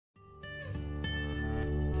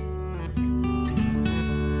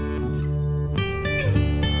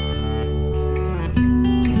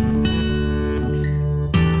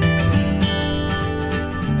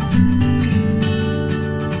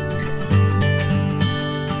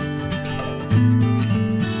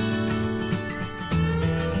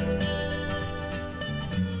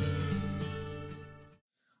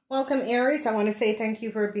Welcome, Aries. I want to say thank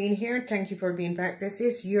you for being here. Thank you for being back. This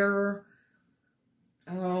is your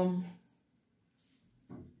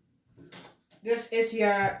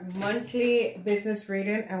monthly business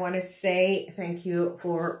reading. I want to say thank you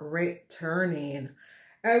for returning.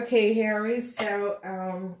 Okay, Aries.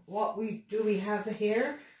 So what we have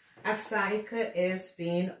here, a cycle is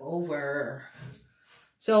being over.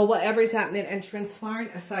 So whatever is happening and transpiring,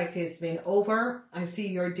 a cycle is being over. I see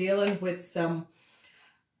you're dealing with some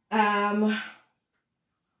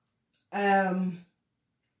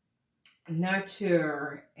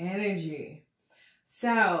nature energy.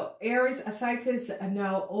 So Aries, a cycle is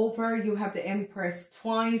now over. You have the Empress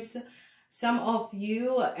twice. Some of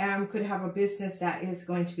you could have a business that is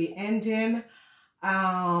going to be ending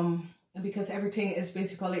because everything is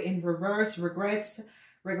basically in reverse. Regrets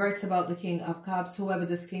about the King of Cups. Whoever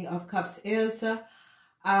this King of Cups is,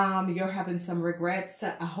 you're having some regrets.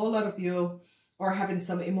 A whole lot of you are having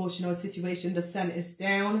some emotional situation. The sun is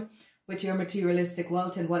down with your materialistic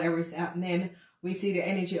wealth and whatever is happening. We see the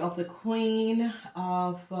energy of the Queen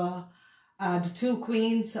of the two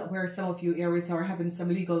Queens, where some of you Aries are having some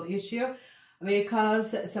legal issue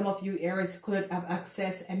because some of you Aries could have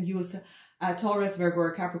access and use Taurus, Virgo,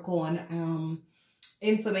 or Capricorn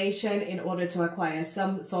information in order to acquire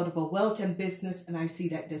some sort of a wealth and business, and I see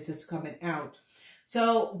that this is coming out.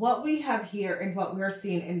 So what we have here and what we're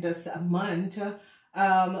seeing in this month,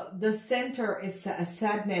 the center is a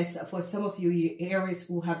sadness for some of you Aries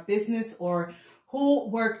who have business or who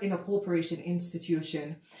work in a corporation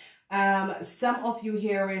institution. Some of you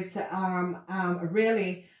Aries,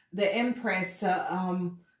 really, the Empress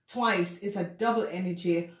twice is a double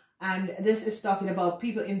energy. And this is talking about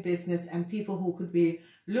people in business and people who could be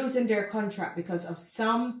losing their contract because of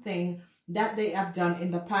something that they have done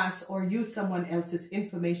in the past or use someone else's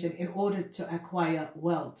information in order to acquire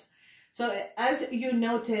wealth. So as you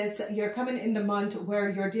notice, you're coming in the month where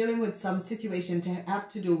you're dealing with some situation to have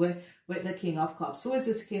to do with the King of Cups. Who is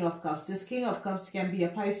this King of Cups? This King of Cups can be a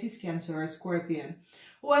Pisces, Cancer, or a Scorpion.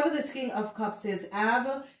 Whoever this King of Cups is,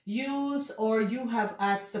 have used or you have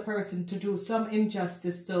asked the person to do some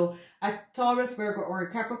injustice to a Taurus, Virgo, or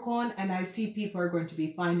a Capricorn, and I see people are going to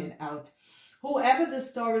be finding out. Whoever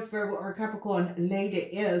this Taurus, Virgo, or Capricorn lady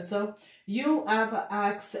is, so you have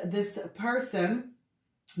asked this person,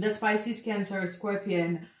 this Pisces, Cancer,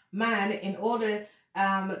 Scorpion man, in order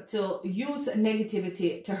to use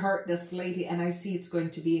negativity to hurt this lady, and I see it's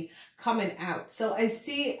going to be coming out. So I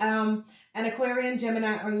see an Aquarian,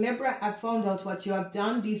 Gemini, or Libra. I found out what you have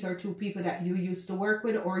done. These are two people that you used to work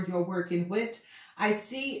with or you're working with. I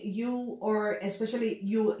see you, or especially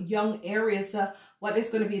you young Aries, what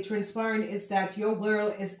is going to be transpiring is that your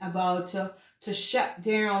world is about to shut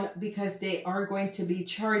down because they are going to be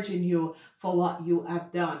charging you for what you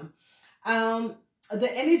have done.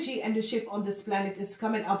 The energy and the shift on this planet is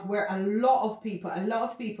coming up where a lot of people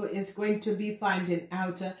is going to be finding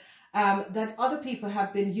out that other people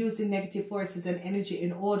have been using negative forces and energy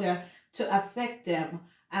in order to affect them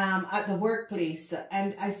at the workplace.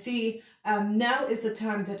 And I see now is the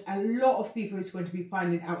time that a lot of people is going to be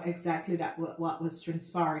finding out exactly that what was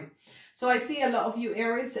transpiring. So I see a lot of you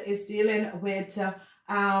Aries is dealing with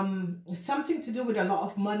something to do with a lot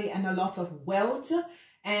of money and a lot of wealth.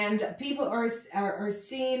 And people are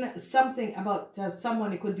seeing something about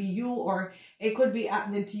someone. It could be you or it could be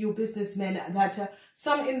happening to you businessmen, that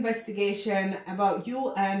some investigation about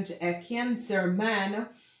you and a Cancer man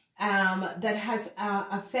that has a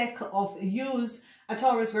effect of use a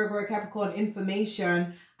Taurus, Virgo, or Capricorn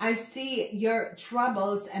information. I see your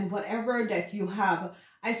troubles and whatever that you have,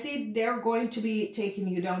 I see they're going to be taking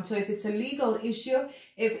you down. So if it's a legal issue,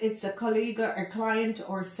 if it's a colleague or a client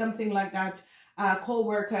or something like that,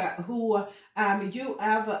 co-worker who you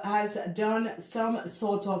have has done some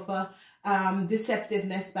sort of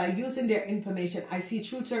deceptiveness by using their information, I see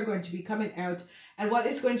truths are going to be coming out. And what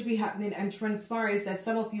is going to be happening and transpire is that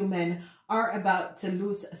some of you men are about to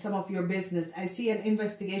lose some of your business. I see an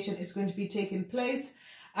investigation is going to be taking place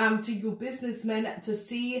to you businessmen to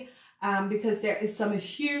see because there is some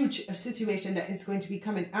huge situation that is going to be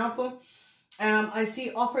coming up. I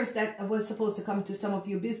see offers that was supposed to come to some of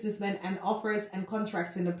you businessmen and offers and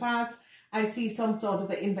contracts in the past. I see some sort of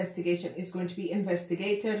an investigation is going to be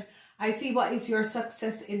investigated. I see what is your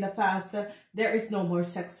success in the past. There is no more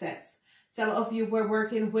success. Some of you were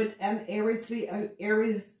working with an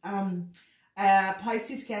Aries,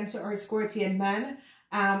 Pisces, Cancer, or Scorpion man.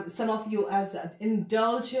 Some of you has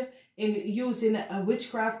indulged in using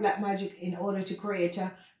witchcraft, black magic in order to create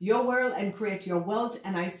your world and create your wealth.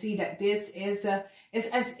 And I see that this is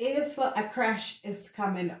as if a crash is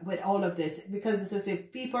coming with all of this, because it's as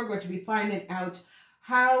if people are going to be finding out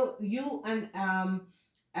how you and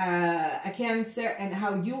a Cancer and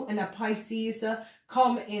how you and a Pisces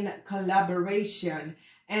come in collaboration.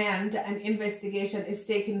 And an investigation is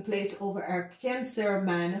taking place over a Cancer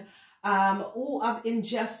man who have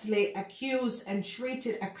unjustly accused and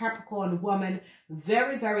treated a Capricorn woman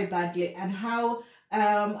very, very badly, and how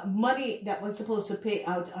money that was supposed to pay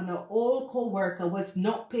out on an old co-worker was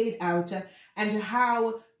not paid out, and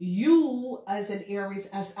how you as an Aries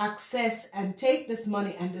has access and take this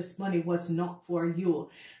money, and this money was not for you.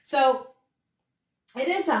 So it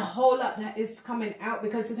is a whole lot that is coming out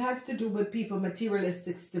because it has to do with people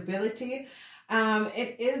materialistic stability.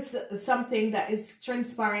 It is something that is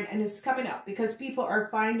transpiring and is coming up because people are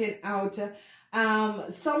finding out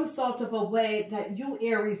some sort of a way that you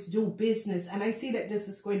Aries do business. And I see that this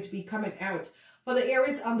is going to be coming out. For the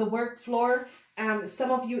Aries on the work floor,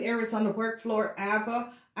 some of you Aries on the work floor have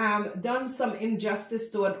done some injustice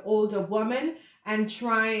to an older woman and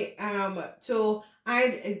try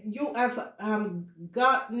you have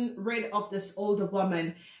gotten rid of this older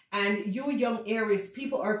woman. And you young Aries,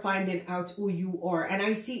 people are finding out who you are. And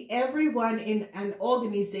I see everyone in an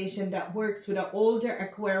organization that works with an older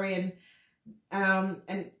Aquarian,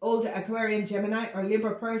 Gemini or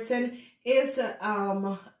Libra person is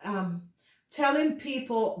telling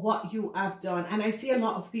people what you have done. And I see a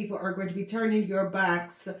lot of people are going to be turning their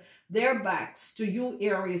backs to you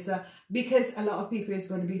Aries, because a lot of people is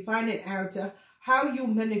going to be finding out how you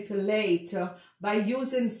manipulate by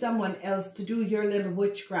using someone else to do your little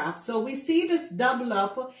witchcraft. So we see this double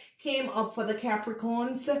up came up for the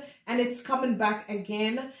Capricorns, and it's coming back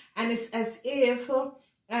again. And it's as if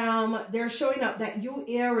they're showing up that you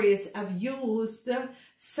Aries have used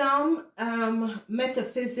some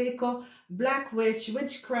metaphysical black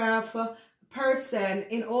witchcraft person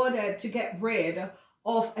in order to get rid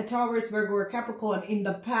of a Taurus, Virgo, or Capricorn in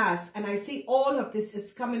the past. And I see all of this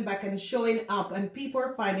is coming back and showing up, and people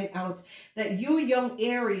are finding out that you young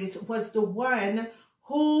Aries was the one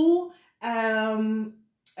who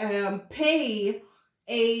pay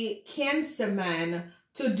a Cancer man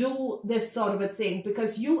to do this sort of a thing,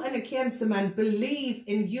 because you and a Cancer man believe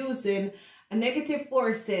in using negative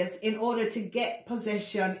forces in order to get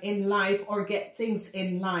possession in life or get things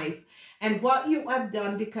in life. And what you have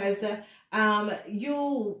done, because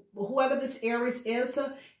whoever this Aries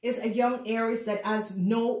is a young Aries that has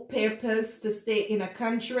no purpose to stay in a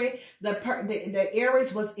country. The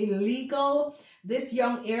Aries was illegal. This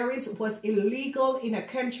young Aries was illegal in a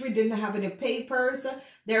country, didn't have any papers.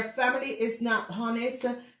 Their family is not honest.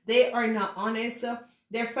 They are not honest.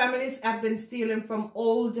 Their families have been stealing from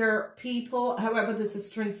older people. However, this is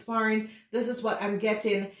transpiring. This is what I'm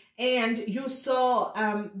getting. And you saw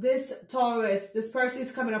this Taurus, this person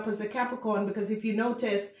is coming up as a Capricorn, because if you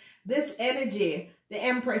notice, this energy, the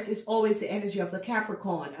Empress, is always the energy of the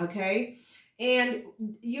Capricorn, okay? And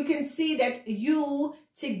you can see that you,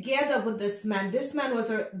 together with this man was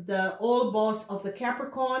the old boss of the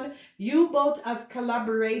Capricorn. You both have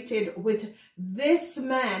collaborated with this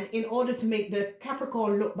man in order to make the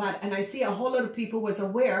Capricorn look bad. And I see a whole lot of people was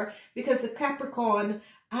aware, because the Capricorn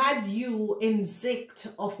had you in zicked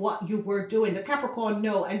of what you were doing. The Capricorn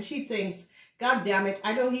know, and she thinks, God damn it,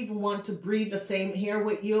 I don't even want to breathe the same air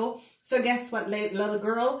with you. So guess what, little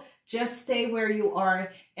girl? Just stay where you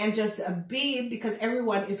are and just be, because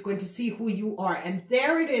everyone is going to see who you are. And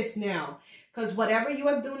there it is now. Because whatever you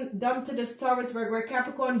have done to this Taurus, Virgo,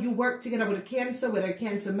 Capricorn, you work together with a Cancer, whether a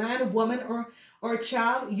Cancer man, a woman, or a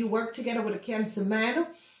child. You work together with a Cancer man.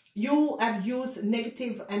 You have used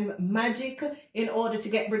negative and magic in order to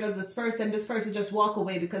get rid of this person. This person just walk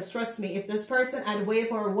away, because trust me, if this person had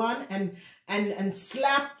waved or one and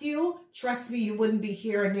slapped you, trust me, you wouldn't be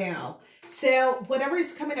here now. So whatever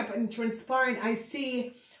is coming up and transpiring, I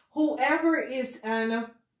see whoever is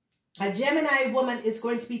a Gemini woman is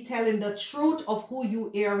going to be telling the truth of who you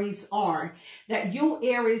Aries are. That you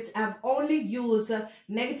Aries have only used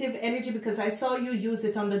negative energy, because I saw you use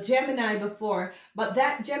it on the Gemini before. But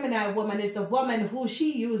that Gemini woman is a woman who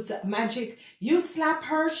she used magic. You slap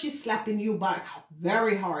her, she's slapping you back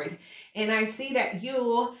very hard. And I see that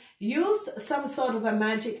you use some sort of a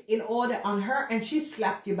magic in order on her, and she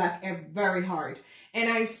slapped you back very hard. And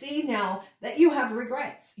I see now that you have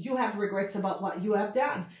regrets. You have regrets about what you have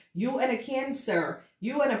done. You and a Cancer,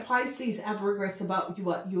 you and a Pisces have regrets about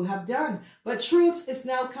what you have done. But truth is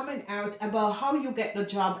now coming out about how you get the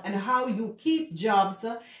job and how you keep jobs.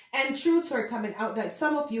 And truths are coming out that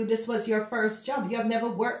some of you, this was your first job. You have never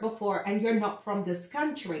worked before, and you're not from this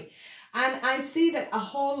country. And I see that a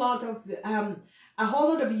whole lot a whole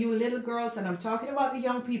lot of you little girls, and I'm talking about the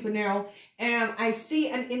young people now, I see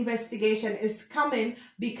an investigation is coming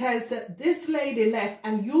because this lady left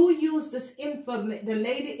and you use this the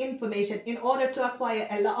lady information in order to acquire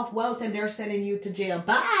a lot of wealth, and they're sending you to jail.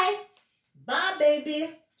 Bye. Bye,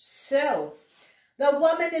 baby. So, the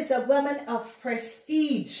woman is a woman of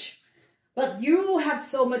prestige. But you have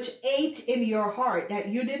so much hate in your heart that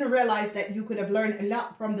you didn't realize that you could have learned a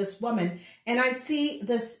lot from this woman. And I see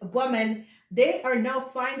this woman, they are now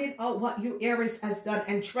finding out what you Aries has done.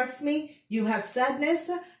 And trust me, you have sadness.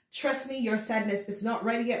 Trust me, your sadness is not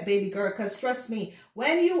ready yet, baby girl. Because trust me,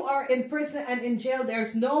 when you are in prison and in jail,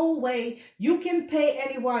 there's no way you can pay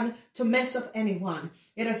anyone to mess up anyone.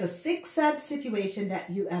 It is a sick, sad situation that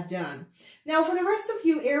you have done. Now, for the rest of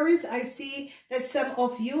you, Aries, I see that some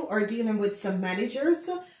of you are dealing with some managers,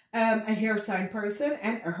 a hair sign person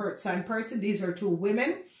and a heart sign person. These are two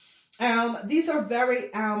women. These are very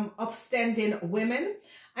upstanding women.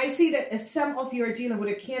 I see that some of you are dealing with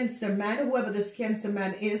a Cancer man, whoever this Cancer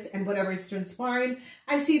man is and whatever is transpiring.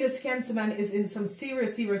 I see this Cancer man is in some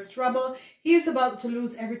serious, serious trouble. He is about to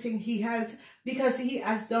lose everything he has because he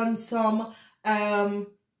has done some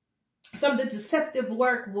the deceptive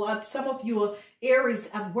work, what some of you Aries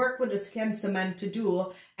have worked with this Cancer man to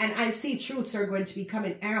do. And I see truths are going to be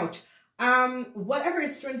coming out. Whatever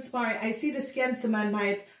is transpiring, I see this Cancer man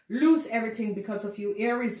might lose everything because of you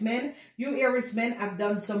Aries men. You Aries men have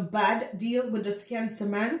done some bad deal with this Cancer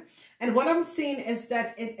man. And what I'm seeing is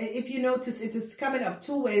that if you notice, it is coming up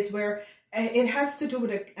two ways where it has to do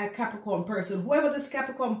with a Capricorn person. Whoever this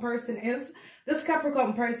Capricorn person is, this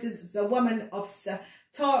Capricorn person is a woman of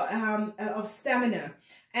stamina.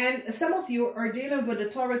 And some of you are dealing with a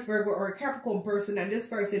Taurus, Virgo, or a Capricorn person, and this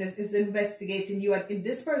person is investigating you, and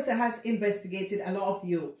this person has investigated a lot of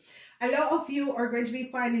you. A lot of you are going to be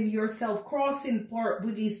finding yourself crossing part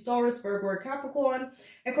with these Taurus, Virgo, or Capricorn,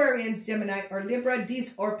 Aquarians, Gemini, or Libra.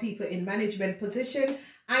 These are people in management position.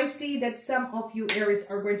 I see that some of you Aries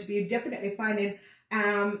are going to be definitely finding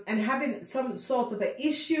and having some sort of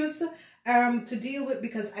issues to deal with,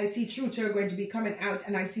 because I see truths are going to be coming out,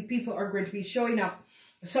 and I see people are going to be showing up.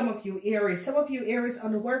 Some of you Aries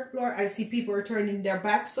on the work floor, I see people are turning their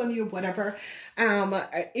backs on you, whatever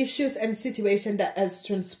issues and situation that has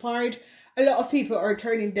transpired. A lot of people are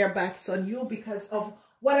turning their backs on you because of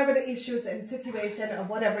whatever the issues and situation or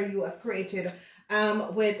whatever you have created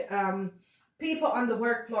with people on the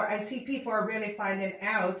work floor. I see people are really finding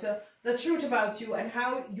out the truth about you and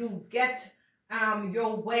how you get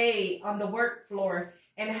your way on the work floor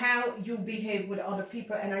and how you behave with other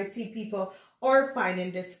people. And I see people are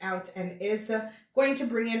finding this out and is going to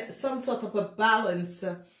bring in some sort of a balance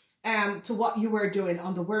to what you were doing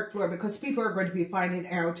on the work floor, because people are going to be finding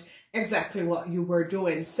out exactly what you were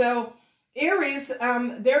doing. So Aries,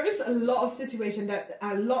 there is a lot of situation that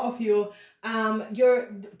a lot of you,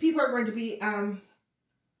 people are going to be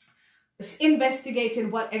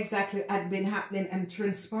investigating what exactly had been happening and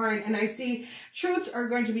transpiring. And I see truths are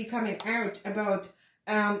going to be coming out about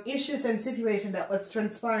issues and situation that was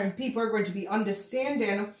transpiring. People are going to be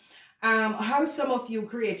understanding how some of you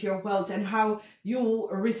create your wealth and how you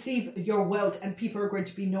receive your wealth, and people are going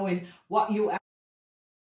to be knowing what you